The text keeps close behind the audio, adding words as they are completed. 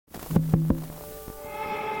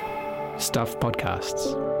Stuff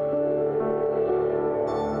Podcasts.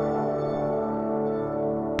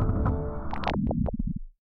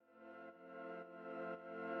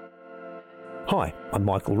 Hi, I'm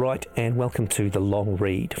Michael Wright and welcome to The Long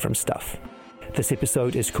Read from Stuff. This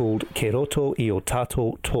episode is called Ke roto I o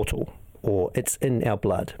tātou toto, or It's in Our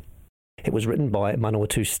Blood. It was written by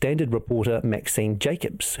Manawatu Standard reporter Maxine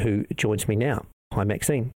Jacobs, who joins me now. Hi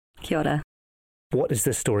Maxine. Kia ora. What is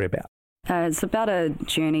this story about? It's about a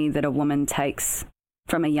journey that a woman takes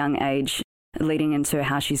from a young age, leading into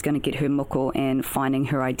how she's going to get her moko and finding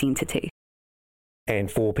her identity.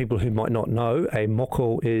 And for people who might not know, a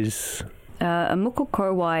moko is... A moko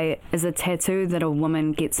kauae is a tattoo that a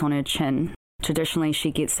woman gets on her chin. Traditionally,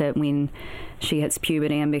 she gets it when she hits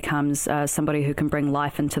puberty and becomes somebody who can bring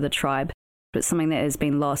life into the tribe. It's something that has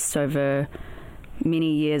been lost over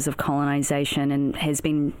many years of colonisation and has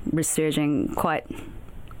been resurging quite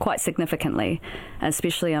significantly,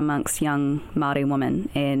 especially amongst young Māori women.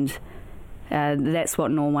 And that's what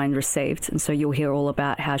Norwine received. And so you'll hear all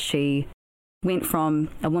about how she went from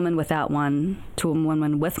a woman without one to a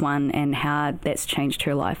woman with one and how that's changed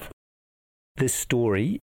her life. This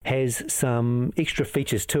story has some extra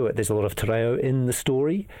features to it. There's a lot of te reo in the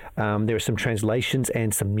story. There are some translations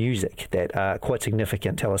and some music that are quite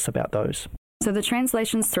significant. Tell us about those. So the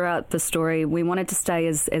translations throughout the story, we wanted to stay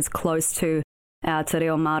as close to our te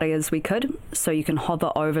reo Māori as we could, so you can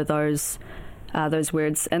hover over those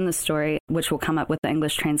words in the story, which will come up with the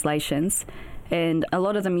English translations. And a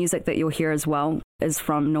lot of the music that you'll hear as well is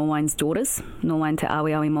from Norwine's daughters. Norwine Te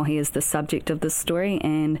Awi Awi Mohi is the subject of this story,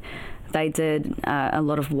 and they did a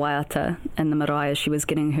lot of waiata in the marae as she was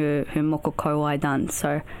getting her moko kauae done.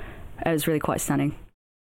 So it was really quite stunning.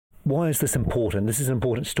 Why is this important? This is an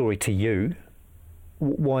important story to you.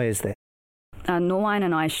 Why is that? Norwine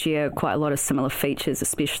and I share quite a lot of similar features,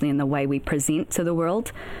 especially in the way we present to the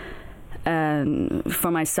world.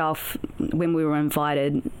 For myself, when we were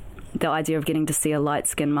invited, the idea of getting to see a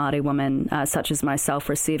light-skinned Māori woman, such as myself,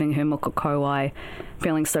 receiving her moko kauae,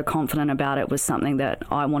 feeling so confident about it was something that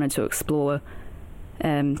I wanted to explore,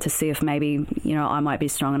 to see if maybe, I might be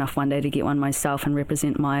strong enough one day to get one myself and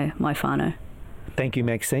represent my whānau. Thank you,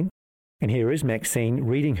 Maxine. And here is Maxine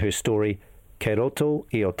reading her story, Ke roto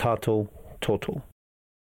I o tātou toto.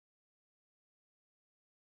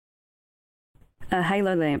 A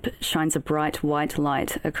halo lamp shines a bright white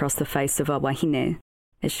light across the face of a wahine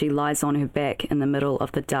as she lies on her back in the middle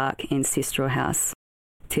of the dark ancestral house,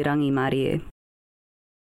 Te Rangi Mārie.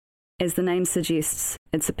 As the name suggests,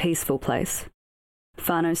 it's a peaceful place.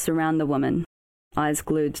 Whānau surround the woman, eyes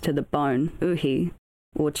glued to the bone, uhi,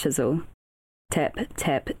 or chisel, tap,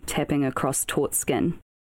 tap, tapping across taut skin.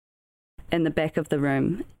 In the back of the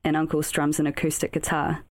room, an uncle strums an acoustic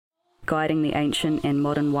guitar, guiding the ancient and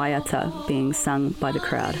modern waiata being sung by the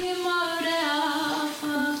crowd.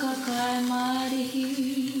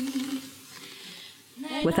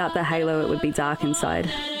 Without the halo, it would be dark inside.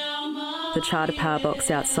 The charter power box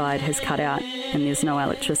outside has cut out and there's no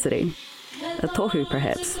electricity. A tohu,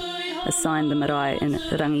 perhaps, a sign the marae in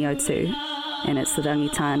Rangiotu and its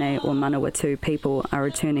Rangitane or Manawatu people are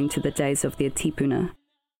returning to the days of their tipuna.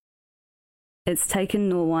 It's taken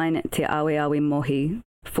Norwine Te Awi Awi Mohi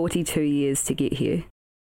 42 years to get here.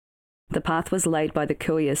 The path was laid by the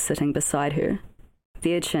kuias sitting beside her.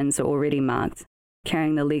 Their chins are already marked,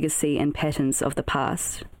 carrying the legacy and patterns of the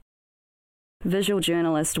past. Visual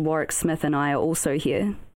journalist Warwick Smith and I are also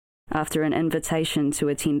here, after an invitation to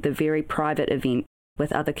attend the very private event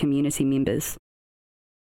with other community members.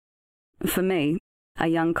 For me, a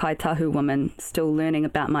young kaitahu woman still learning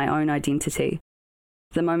about my own identity,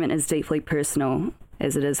 the moment is deeply personal,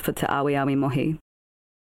 as it is for Te Awi Awi Mohi.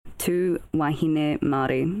 Two wahine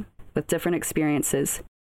Māori with different experiences,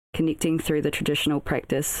 connecting through the traditional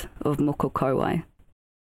practice of moko kauae.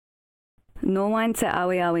 Norwine Te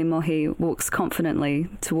Awi Awi Mohi walks confidently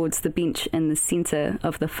towards the bench in the centre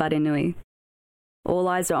of the wharenui. All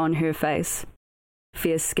eyes are on her face,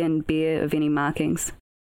 fair skin bare of any markings.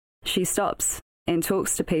 She stops and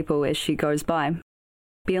talks to people as she goes by,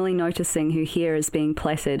 barely noticing her hair is being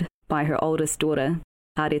plaited by her oldest daughter,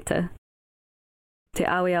 Areta. Te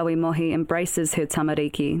Awi Awi Mohi embraces her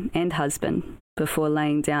tamariki and husband before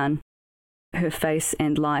laying down, her face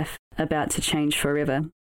and life about to change forever.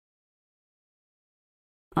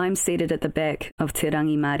 I'm seated at the back of Te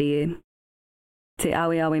Rangi Mārie. Te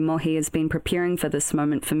Awi Awi Mohi has been preparing for this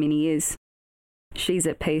moment for many years. She's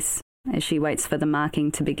at peace as she waits for the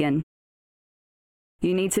marking to begin.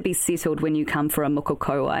 You need to be settled when you come for a moko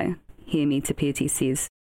kauae, Hear Me Te Pēti says.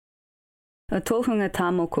 A tohunga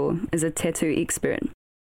tāmoko is a tattoo expert,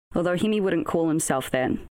 although Hemi wouldn't call himself that.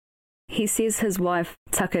 He says his wife,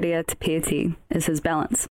 Takaria Te Pēti, is his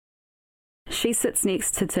balance. She sits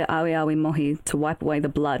next to Te Awi Mohi to wipe away the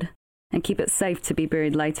blood and keep it safe to be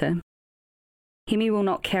buried later. Hemi will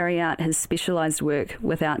not carry out his specialised work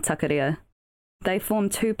without Takaria. They form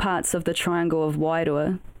two parts of the triangle of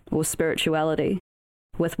wairua, or spirituality,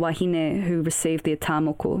 with wahine who receive their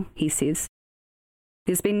tāmoko, he says.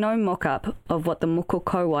 There's been no mock-up of what the Moko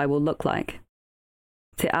kauae will look like.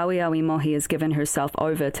 Te Awi Mohi has given herself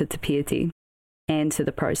over to Te Pēti and to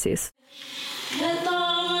the process.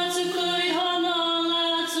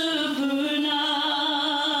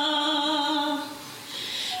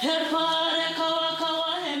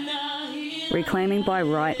 Reclaiming by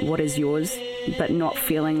right what is yours, but not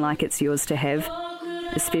feeling like it's yours to have,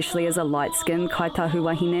 especially as a light-skinned kaitahu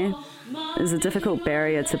wahine, is a difficult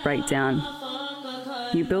barrier to break down.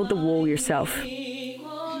 You build the wall yourself.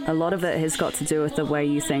 A lot of it has got to do with the way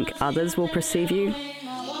you think others will perceive you,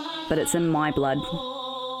 but it's in my blood.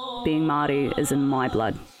 Being Māori is in my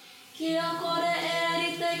blood.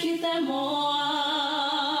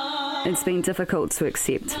 It's been difficult to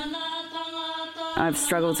accept. I've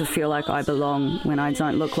struggled to feel like I belong when I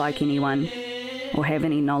don't look like anyone or have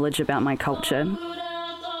any knowledge about my culture.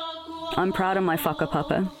 I'm proud of my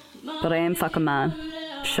whakapapa, but I am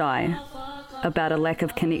whakamā, shy, about a lack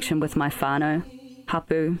of connection with my whānau,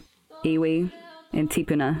 hapu, iwi, and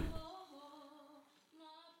tipuna.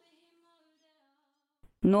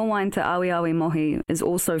 Nōwain Te Awi Mohi is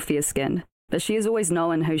also fair-skinned, but she has always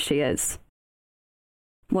known who she is.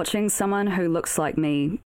 Watching someone who looks like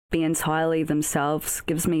me be entirely themselves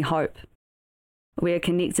gives me hope. We are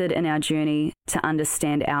connected in our journey to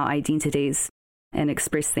understand our identities and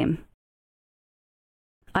express them.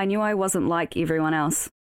 I knew I wasn't like everyone else,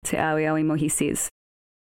 Te Awi Mohi says.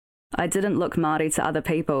 I didn't look Māori to other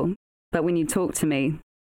people, but when you talked to me,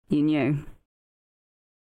 you knew.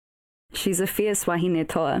 She's a fierce wahine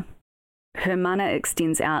toa. Her mana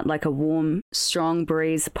extends out like a warm, strong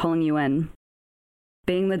breeze pulling you in.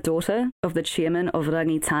 Being the daughter of the chairman of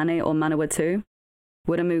Rangitane or Manawatu,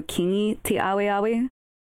 Wiramu Kingi Te Awi,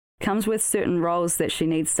 comes with certain roles that she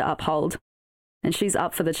needs to uphold, and she's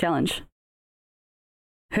up for the challenge.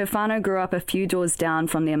 Her whānau grew up a few doors down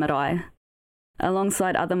from their marae.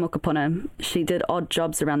 Alongside other mokopuna, she did odd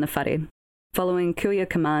jobs around the whare, following kuia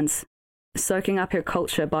commands, soaking up her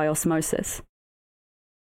culture by osmosis.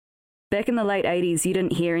 Back in the late 80s, you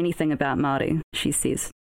didn't hear anything about Māori, she says.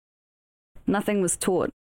 Nothing was taught.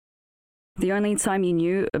 The only time you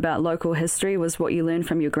knew about local history was what you learned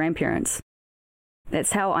from your grandparents.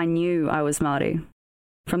 That's how I knew I was Māori,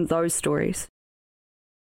 from those stories.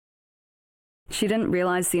 She didn't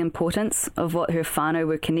realise the importance of what her whānau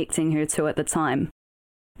were connecting her to at the time,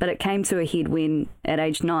 but it came to a head when, at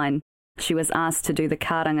age 9, she was asked to do the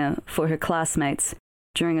karanga for her classmates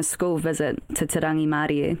during a school visit to Te Rangi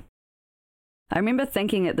Mārie. I remember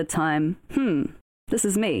thinking at the time, this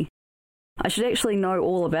is me. I should actually know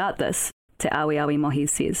all about this, Te Awi Mohi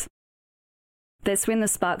says. That's when the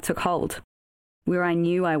spark took hold, where I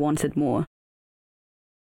knew I wanted more.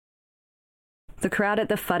 The crowd at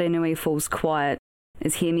the wharenui falls quiet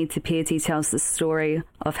as Hemi Te Pēti tells the story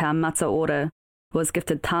of how Mata Ora was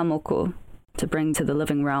gifted tāmoko to bring to the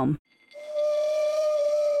living realm.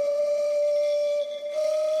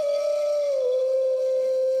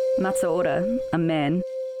 Mata Ora, a man,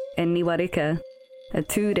 and Niwareka, a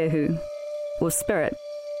tūrehu, or spirit,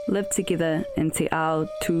 lived together in Te Ao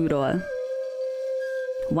Tūroa.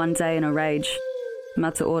 One day in a rage,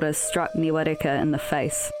 Mata Ora struck Niwareka in the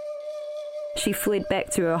face. She fled back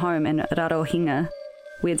to her home in Rarohinga,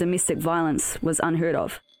 where domestic violence was unheard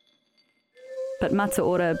of. But Mata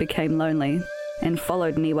Ora became lonely and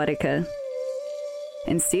followed Niwareka.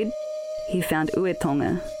 Instead, he found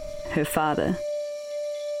Uetonga, her father.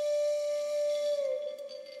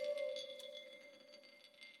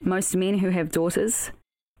 Most men who have daughters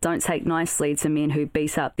don't take nicely to men who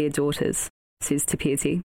beat up their daughters, says Te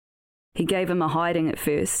Pēti. He gave him a hiding at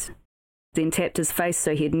first, then tapped his face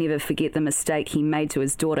so he'd never forget the mistake he made to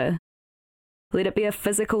his daughter. Let it be a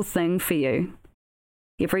physical thing for you.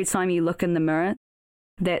 Every time you look in the mirror,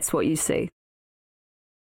 that's what you see.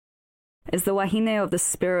 As the wahine of the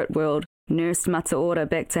spirit world nursed Mata Ora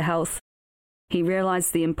back to health, he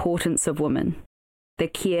realised the importance of women, the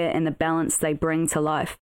care and the balance they bring to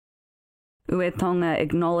life. Uetonga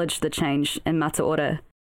acknowledged the change in Mata Ora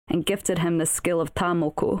and gifted him the skill of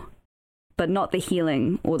tāmoko, but not the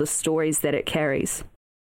healing or the stories that it carries.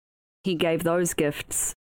 He gave those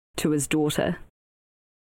gifts to his daughter.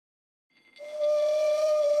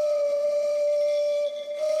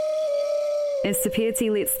 As Te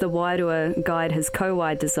Pēti lets the wairua guide his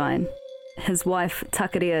kauae design, His wife,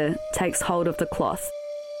 Takaria, takes hold of the cloth,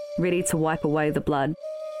 ready to wipe away the blood,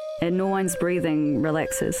 and Noain's breathing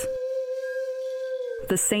relaxes.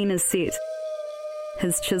 The scene is set.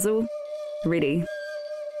 His chisel, ready.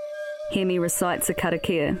 Hemi recites a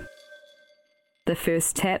karakia. The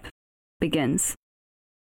first tap begins.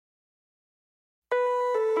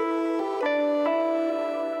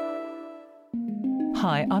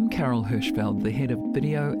 Hi, I'm Carol Hirschfeld, the head of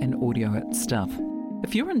video and audio at Stuff.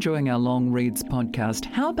 If you're enjoying our Long Reads podcast,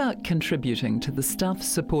 how about contributing to the Stuff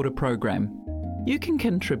supporter program? You can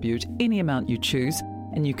contribute any amount you choose,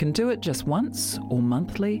 and you can do it just once, or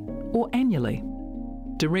monthly, or annually.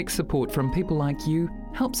 Direct support from people like you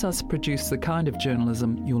helps us produce the kind of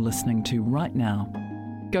journalism you're listening to right now.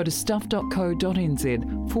 Go to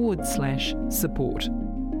stuff.co.nz/support.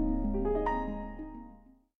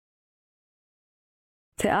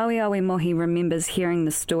 Te Awiawi Mohi remembers hearing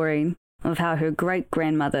the story of how her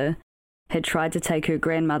great-grandmother had tried to take her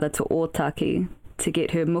grandmother to Ōtaki to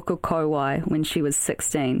get her Moko kauae when she was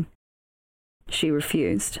 16. She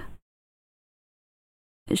refused.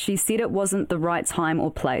 She said it wasn't the right time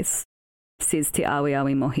or place, says Te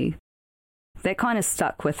Awiawi Mohi. That kind of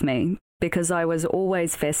stuck with me because I was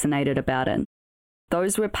always fascinated about it.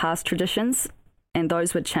 Those were past traditions and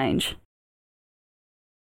those would change.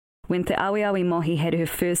 When Te Awiawi Mohi had her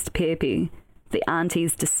first pepe, the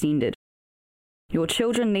aunties descended. Your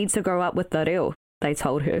children need to grow up with te reo, they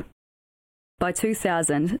told her. By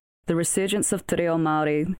 2000, the resurgence of te reo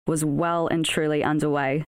Māori was well and truly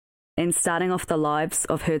underway, and starting off the lives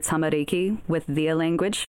of her tamariki with their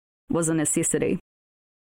language was a necessity.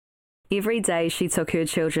 Every day she took her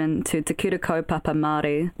children to Te Kura Kaupapa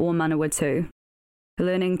Māori or Manawatu,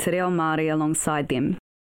 learning te reo Māori alongside them.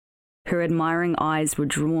 Her admiring eyes were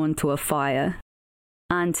drawn to a fire,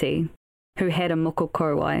 Auntie, who had a moko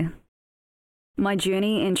kauae. My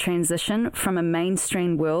journey and transition from a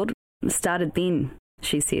mainstream world started then,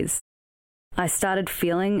 she says. I started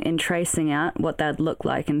feeling and tracing out what they'd look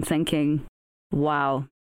like and thinking, wow,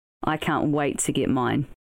 I can't wait to get mine.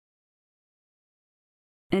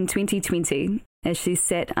 In 2020, as she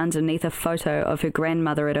sat underneath a photo of her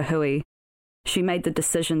grandmother at a hui, she made the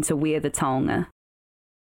decision to wear the taonga.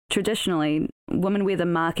 Traditionally, women wear the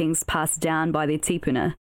markings passed down by their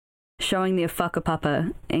tipuna, showing their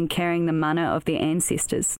whakapapa and carrying the mana of their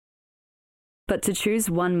ancestors. But to choose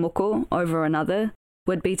one moko over another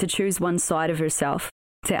would be to choose one side of herself,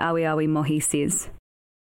 Te Awiawi Mohi says.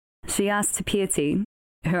 She asked Te Pieti,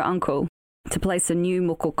 her uncle, to place a new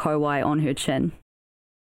moko kauae on her chin.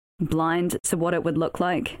 Blind to what it would look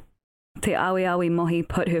like, Te Awiawi Mohi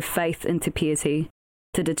put her faith into Pieti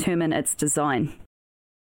to determine its design.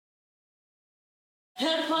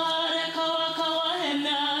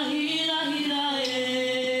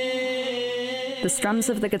 The strums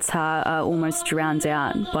of the guitar are almost drowned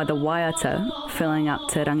out by the waiata filling up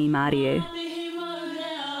Te Rangi Māori.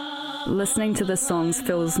 Listening to the songs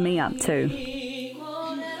fills me up too.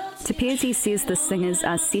 Te Pieti says the singers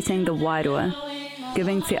are setting the wairua,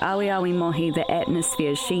 giving Te Awiawi Mohi the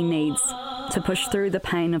atmosphere she needs to push through the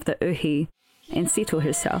pain of the uhi and settle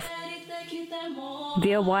herself.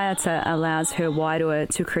 Their waiata allows her wairua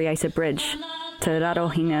to create a bridge to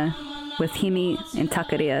rarohinga with Hemi and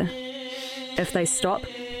Takaria. If they stop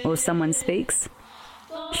or someone speaks,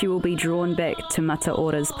 she will be drawn back to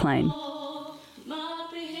Mataora's plane.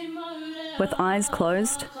 With eyes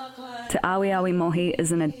closed, Te Awiawi Mohi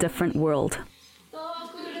is in a different world.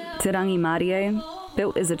 Te Rangi Māori,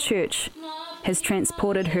 built as a church, has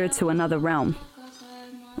transported her to another realm.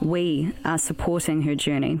 We are supporting her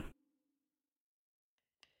journey.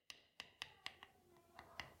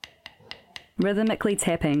 Rhythmically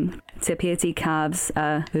tapping, Te Pieti carves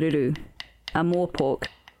a ruru, a mōpork,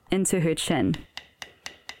 into her chin.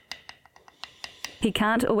 He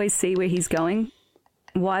can't always see where he's going.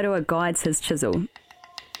 Wairua guides his chisel.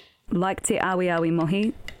 Like Te Awiawi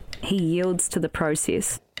Mohi, he yields to the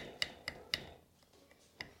process.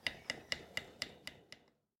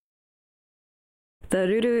 The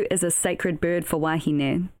ruru is a sacred bird for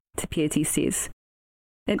wahine, Te Pieti says.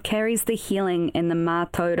 It carries the healing and the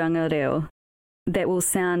mātauranga reo that will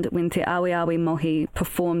sound when Te Awiawi Mohi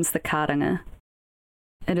performs the karanga.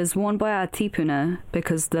 It is worn by our tipuna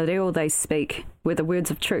because the reo they speak were the words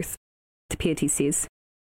of truth, Te Pieti says.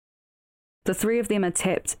 The three of them are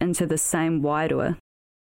tapped into the same wairua.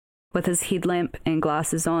 With his headlamp and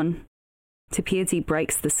glasses on, Te Pieti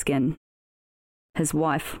breaks the skin. His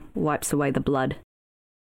wife wipes away the blood.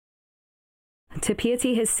 Te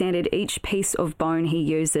Pieti has sanded each piece of bone he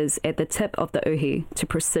uses at the tip of the uhi to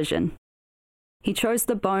precision. He chose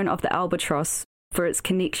the bone of the albatross for its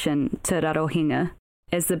connection to rarohinga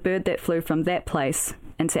as the bird that flew from that place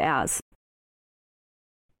into ours.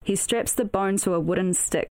 He straps the bone to a wooden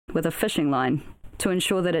stick with a fishing line to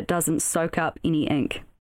ensure that it doesn't soak up any ink.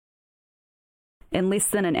 In less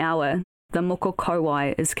than an hour, the Moko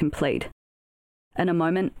kauae is complete. In a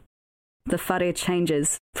moment, the whare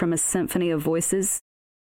changes from a symphony of voices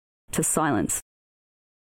to silence.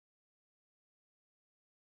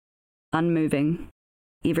 Unmoving,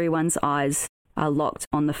 everyone's eyes are locked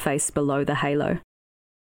on the face below the halo.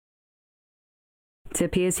 Te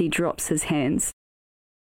Pieti drops his hands.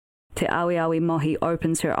 Te Awi Mohi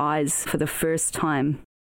opens her eyes for the first time.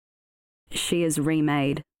 She is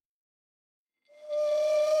remade.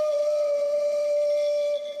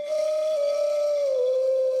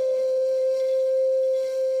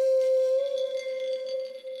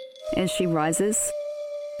 As she rises,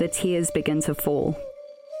 the tears begin to fall.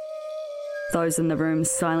 Those in the room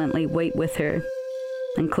silently weep with her,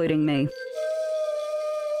 including me.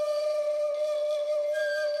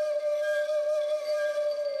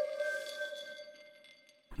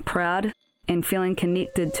 Proud and feeling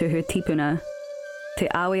connected to her tipuna, Te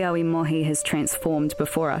Awi Mohi has transformed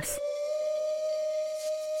before us.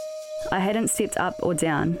 I hadn't stepped up or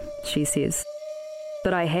down, she says,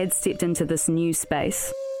 but I had stepped into this new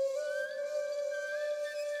space.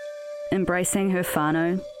 Embracing her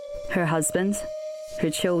whānau, her husband, her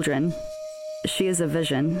children, she is a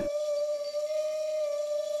vision.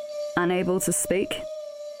 Unable to speak,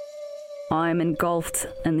 I am engulfed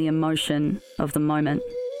in the emotion of the moment.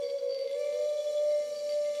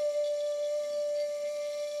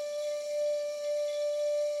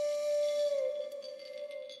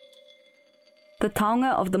 The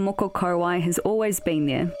taonga of the Moko kauae has always been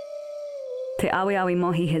there. Te Awi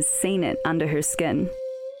Mohi has seen it under her skin,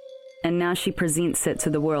 and now she presents it to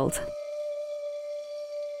the world.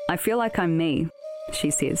 I feel like I'm me, she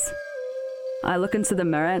says. I look into the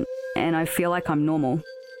mirror and I feel like I'm normal.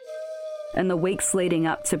 In the weeks leading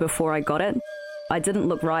up to before I got it, I didn't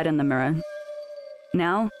look right in the mirror.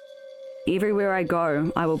 Now, everywhere I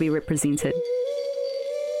go, I will be represented.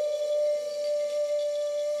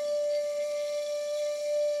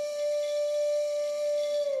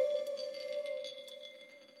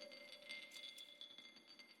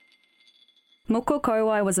 Moko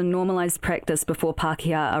kauae was a normalised practice before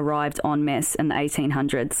Pākehā arrived en masse in the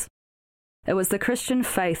 1800s. It was the Christian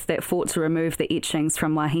faith that fought to remove the etchings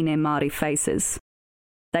from wahine Māori faces.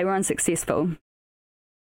 They were unsuccessful.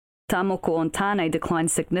 Tā moko on tāne declined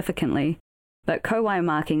significantly, but kauae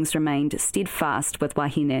markings remained steadfast with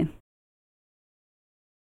wahine.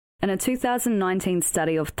 In a 2019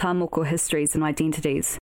 study of tā moko histories and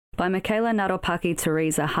identities by Michaela Naropaki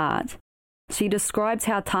Teresa Hart, she describes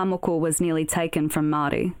how tā moko was nearly taken from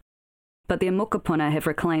Māori, but their mokopuna have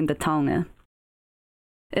reclaimed the taonga.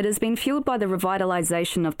 It has been fueled by the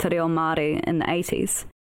revitalisation of te reo Māori in the 80s,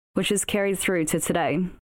 which is carried through to today,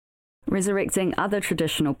 resurrecting other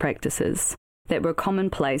traditional practices that were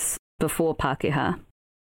commonplace before Pākehā.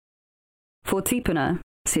 For tipuna,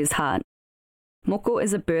 says Hart, moko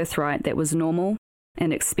is a birthright that was normal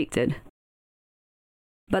and expected.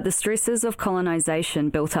 But the stresses of colonisation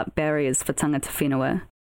built up barriers for tangata whenua,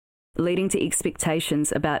 leading to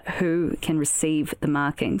expectations about who can receive the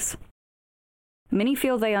markings. Many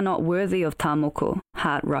feel they are not worthy of tā moko,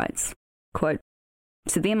 Hart writes. Quote,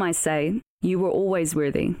 "To them I say, you were always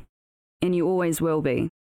worthy, and you always will be.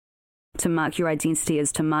 To mark your identity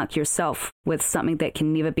is to mark yourself with something that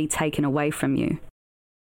can never be taken away from you.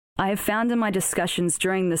 I have found in my discussions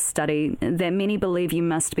during this study that many believe you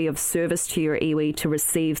must be of service to your iwi to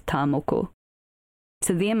receive tā moko.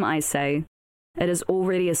 To them I say, it is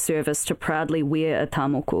already a service to proudly wear a tā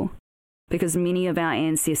moko, because many of our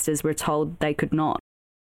ancestors were told they could not."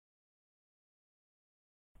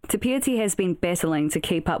 Te Pieti has been battling to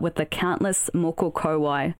keep up with the countless moko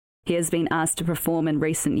kauae he has been asked to perform in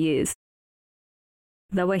recent years.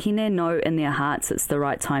 The wahine know in their hearts it's the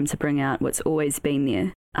right time to bring out what's always been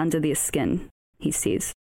there, under their skin, he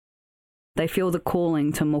says. They feel the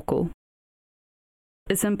calling to moko.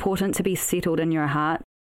 It's important to be settled in your heart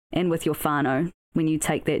and with your whānau when you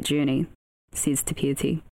take that journey, says Te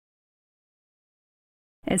Pieti.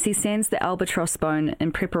 As he sands the albatross bone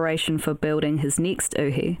in preparation for building his next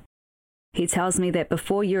uhi, he tells me that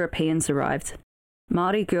before Europeans arrived,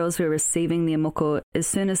 Māori girls were receiving their moko as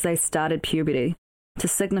soon as they started puberty to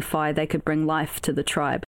signify they could bring life to the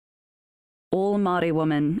tribe. All Māori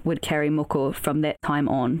women would carry moko from that time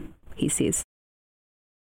on, he says.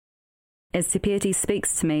 As Te Pieti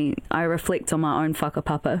speaks to me, I reflect on my own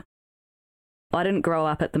whakapapa. I didn't grow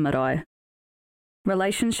up at the marae.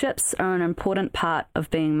 Relationships are an important part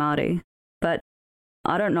of being Māori, but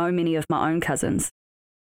I don't know many of my own cousins.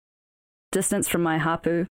 distance from my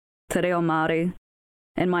hapu, te reo Māori,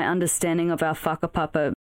 and my understanding of our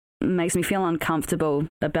whakapapa makes me feel uncomfortable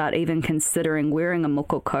about even considering wearing a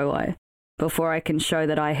moko kauae before I can show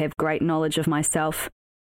that I have great knowledge of myself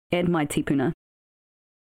and my tipuna.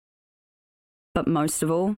 But most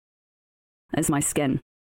of all is my skin.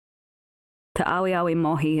 Te awi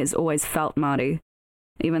mohi has always felt Māori,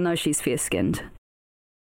 even though she's fair-skinned.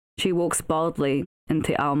 She walks boldly in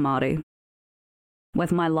te ao Māori.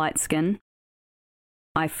 With my light skin,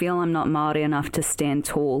 I feel I'm not Māori enough to stand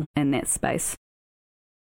tall in that space.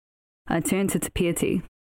 I turn to Te Pieti.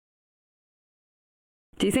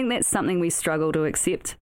 Do you think that's something we struggle to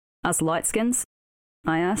accept, us lightskins?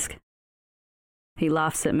 I ask. He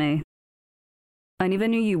laughs at me. I never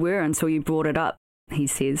knew you were until you brought it up, he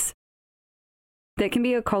says. That can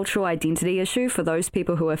be a cultural identity issue for those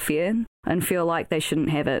people who are fair and feel like they shouldn't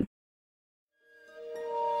have it.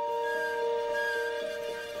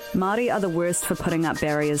 Māori are the worst for putting up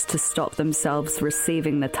barriers to stop themselves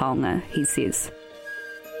receiving the taonga, he says.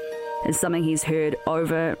 It's something he's heard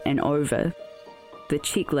over and over. The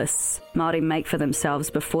checklists Māori make for themselves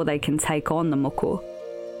before they can take on the moko.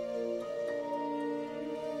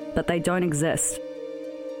 But they don't exist.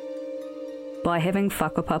 By having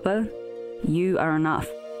whakapapa, you are enough.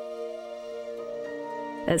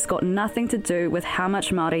 It's got nothing to do with how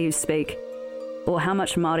much Māori you speak, or how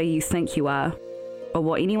much Māori you think you are, or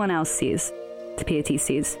what anyone else says, Te Pieti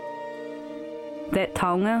says. That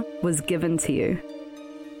taonga was given to you.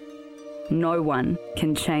 No one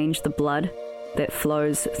can change the blood that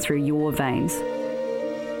flows through your veins.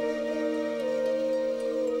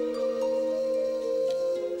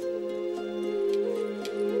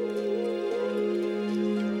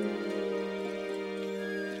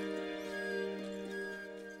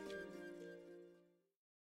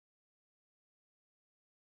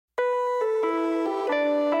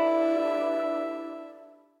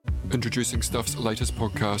 Introducing Stuff's latest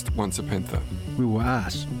podcast, Once a Panther. We were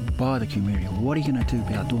asked by the community, what are you going to do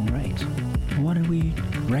about dawn raids? Why don't we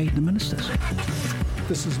raid the ministers?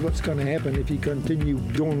 This is what's going to happen if you continue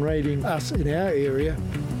dawn raiding us in our area.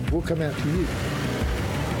 We'll come out to you.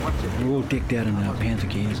 We're all decked out in our panther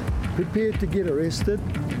gears. Prepared to get arrested,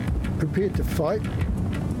 prepared to fight.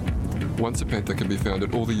 Once a Panther can be found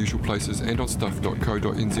at all the usual places and on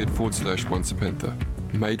stuff.co.nz/Once a Panther.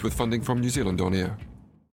 Made with funding from New Zealand On Air.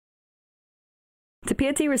 Te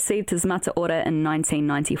Pieti received his mata ora in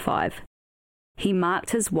 1995. He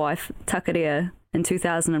marked his wife, Takarea, in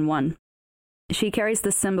 2001. She carries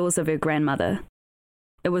the symbols of her grandmother.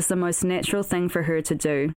 It was the most natural thing for her to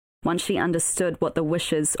do once she understood what the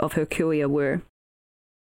wishes of her kuia were.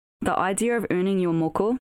 The idea of earning your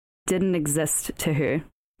moko didn't exist to her,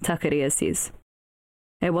 Takarea says.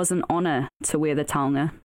 It was an honour to wear the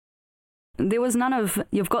taonga. There was none of,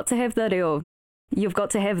 you've got to have the reo, you've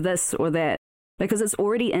got to have this or that, because it's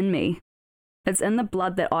already in me. It's in the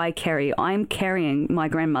blood that I carry. I'm carrying my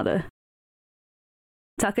grandmother.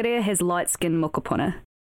 Takarea has light-skinned mokopuna.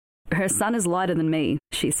 Her son is lighter than me,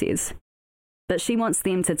 she says, but she wants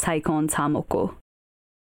them to take on tā moko.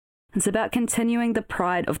 It's about continuing the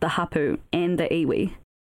pride of the hapu and the iwi.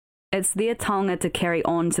 It's their taonga to carry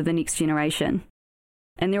on to the next generation,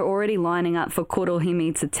 and they're already lining up for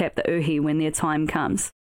korohime to tap the uhi when their time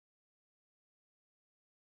comes.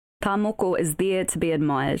 Tā moko is there to be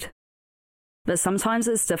admired, but sometimes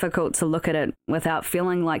it's difficult to look at it without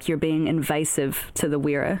feeling like you're being invasive to the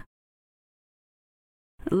wearer.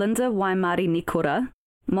 Linda Waimari Nikora,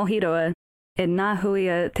 Mohiroa, and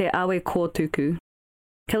Ngāhuia Te Awe Kōtuku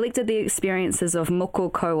collected the experiences of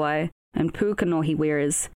moko kauae and pūkanohi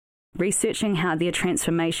wearers, researching how their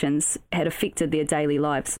transformations had affected their daily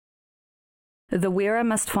lives. The wearer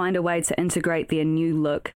must find a way to integrate their new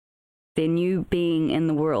look, their new being in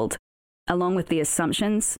the world, along with the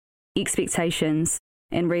assumptions, expectations,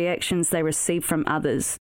 and reactions they receive from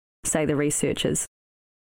others, say the researchers.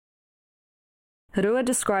 Rua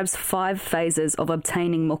describes 5 phases of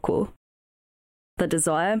obtaining moko: the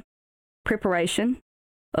desire, preparation,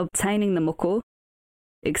 obtaining the moko,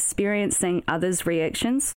 experiencing others'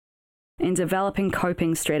 reactions, and developing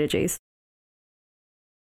coping strategies.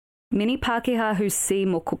 Many Pākehā who see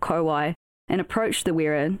moko kauae and approach the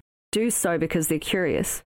wearer do so because they're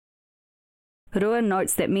curious. Rua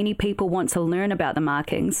notes that many people want to learn about the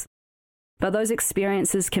markings, but those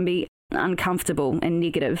experiences can be uncomfortable and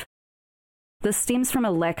negative. This stems from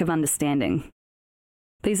a lack of understanding.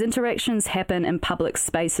 These interactions happen in public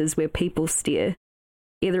spaces where people stare,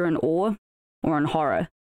 either in awe or in horror.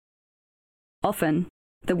 Often,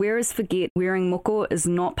 the wearers forget wearing moko is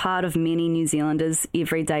not part of many New Zealanders'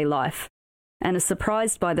 everyday life, and are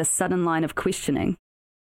surprised by the sudden line of questioning.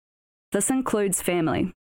 This includes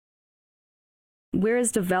family.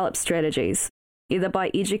 Whereas developed strategies, either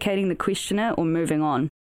by educating the questioner or moving on,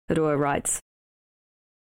 Rua writes.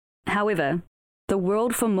 However, the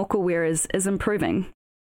world for moko wearers is improving.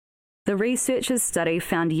 The researchers' study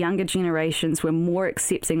found younger generations were more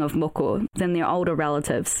accepting of moko than their older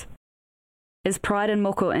relatives. As pride in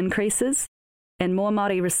moko increases, and more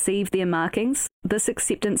Māori receive their markings, this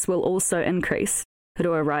acceptance will also increase,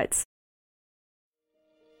 Rua writes.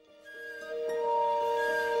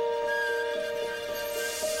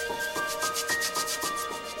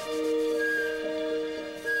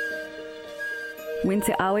 When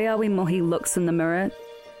Te Aweawe Mohi looks in the mirror,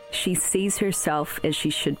 she sees herself as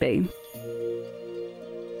she should be.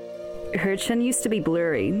 Her chin used to be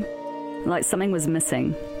blurry, like something was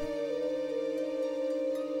missing.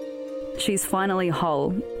 She's finally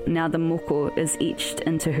whole, now the moko is etched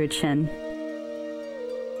into her chin.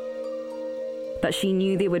 But she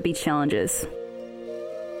knew there would be challenges.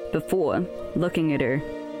 Before, looking at her,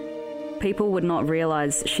 people would not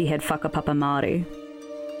realise she had whakapapa Māori.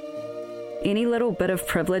 Any little bit of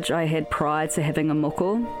privilege I had prior to having a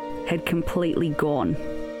moko had completely gone,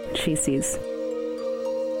 she says.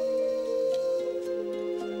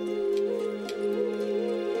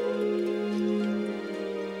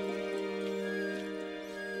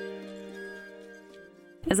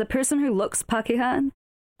 As a person who looks Pākehā,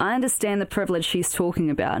 I understand the privilege she's talking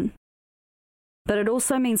about. But it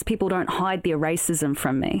also means people don't hide their racism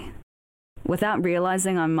from me. Without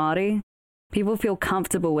realising I'm Māori, people feel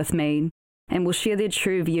comfortable with me and will share their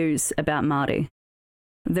true views about Māori.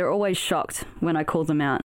 They're always shocked when I call them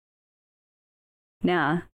out.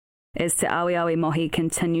 Now, as Te Aweawe Mohi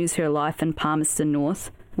continues her life in Palmerston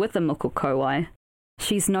North with the Moko kauae,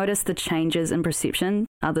 she's noticed the changes in perception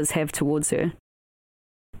others have towards her.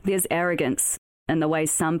 There's arrogance in the way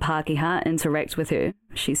some Pākehā interact with her,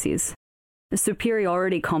 she says. A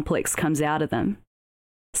superiority complex comes out of them.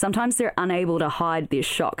 Sometimes they're unable to hide their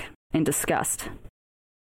shock and disgust.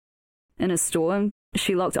 In a store,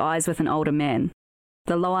 she locked eyes with an older man,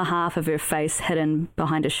 the lower half of her face hidden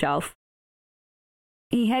behind a shelf.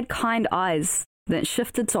 He had kind eyes that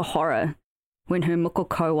shifted to horror when her Moko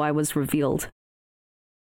kauae was revealed.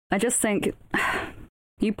 I just think,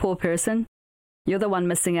 you poor person, you're the one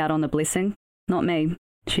missing out on the blessing, not me,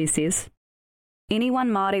 she says.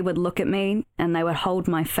 Anyone Māori would look at me and they would hold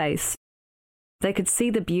my face. They could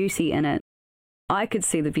see the beauty in it. I could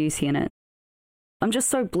see the beauty in it. I'm just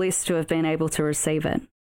so blessed to have been able to receive it.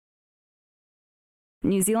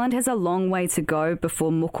 New Zealand has a long way to go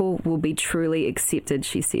before moko will be truly accepted,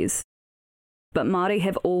 she says. But Māori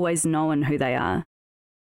have always known who they are.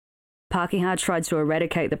 Pākehā tried to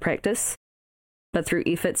eradicate the practice, but through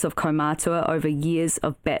efforts of kaumātua over years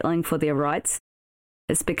of battling for their rights,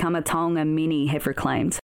 it's become a taonga many have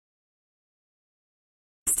reclaimed.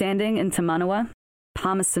 Standing in Te Manawa,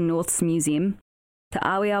 Palmerston North's museum, Te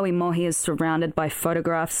Aweawe Mohi is surrounded by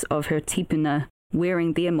photographs of her tipuna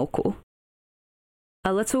wearing their moko.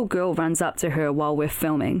 A little girl runs up to her while we're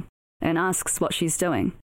filming and asks what she's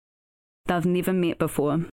doing. They've never met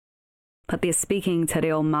before, but they're speaking te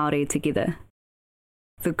reo Māori together.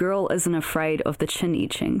 The girl isn't afraid of the chin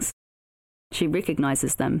etchings. She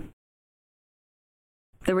recognises them.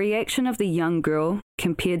 The reaction of the young girl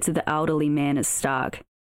compared to the elderly man is stark,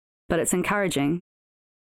 but it's encouraging.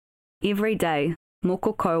 Every day,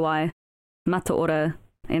 Moko kauae, mataora,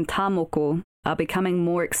 and tā moko are becoming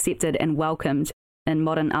more accepted and welcomed in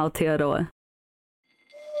modern Aotearoa.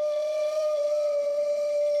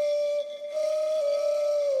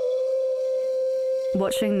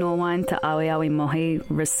 Watching Norwain Te Aweawe Mohi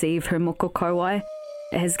receive her Moko kauae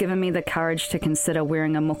has given me the courage to consider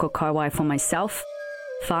wearing a Moko kauae for myself,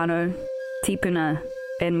 whānau, tipuna,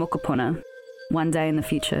 and mokopuna one day in the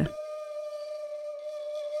future.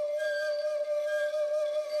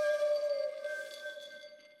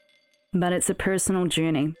 But it's a personal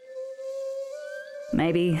journey.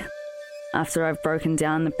 Maybe after I've broken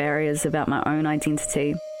down the barriers about my own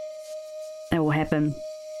identity, it will happen.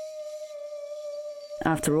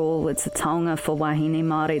 After all, it's a taonga for wahine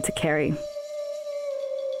Māori to carry.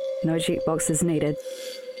 No checkboxes needed.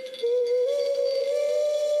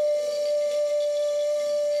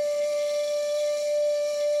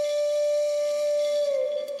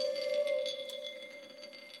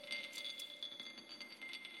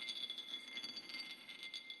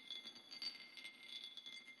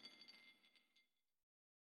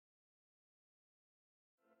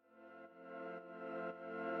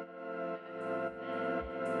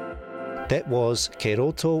 That was Ke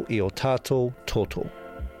roto I o tātou toto.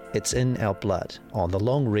 It's in Our Blood, on the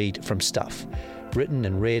long read from Stuff, written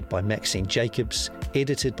and read by Maxine Jacobs,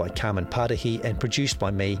 edited by Carmen Padahi and produced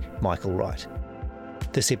by me, Michael Wright.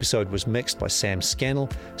 This episode was mixed by Sam Scannell.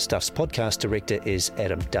 Stuff's podcast director is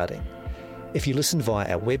Adam Dudding. If you listen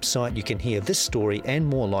via our website, you can hear this story and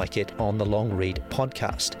more like it on the Long Read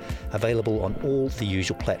podcast, available on all the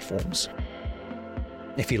usual platforms.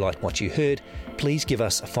 If you liked what you heard, please give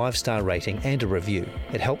us a 5-star rating and a review.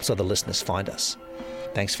 It helps other listeners find us.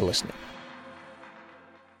 Thanks for listening.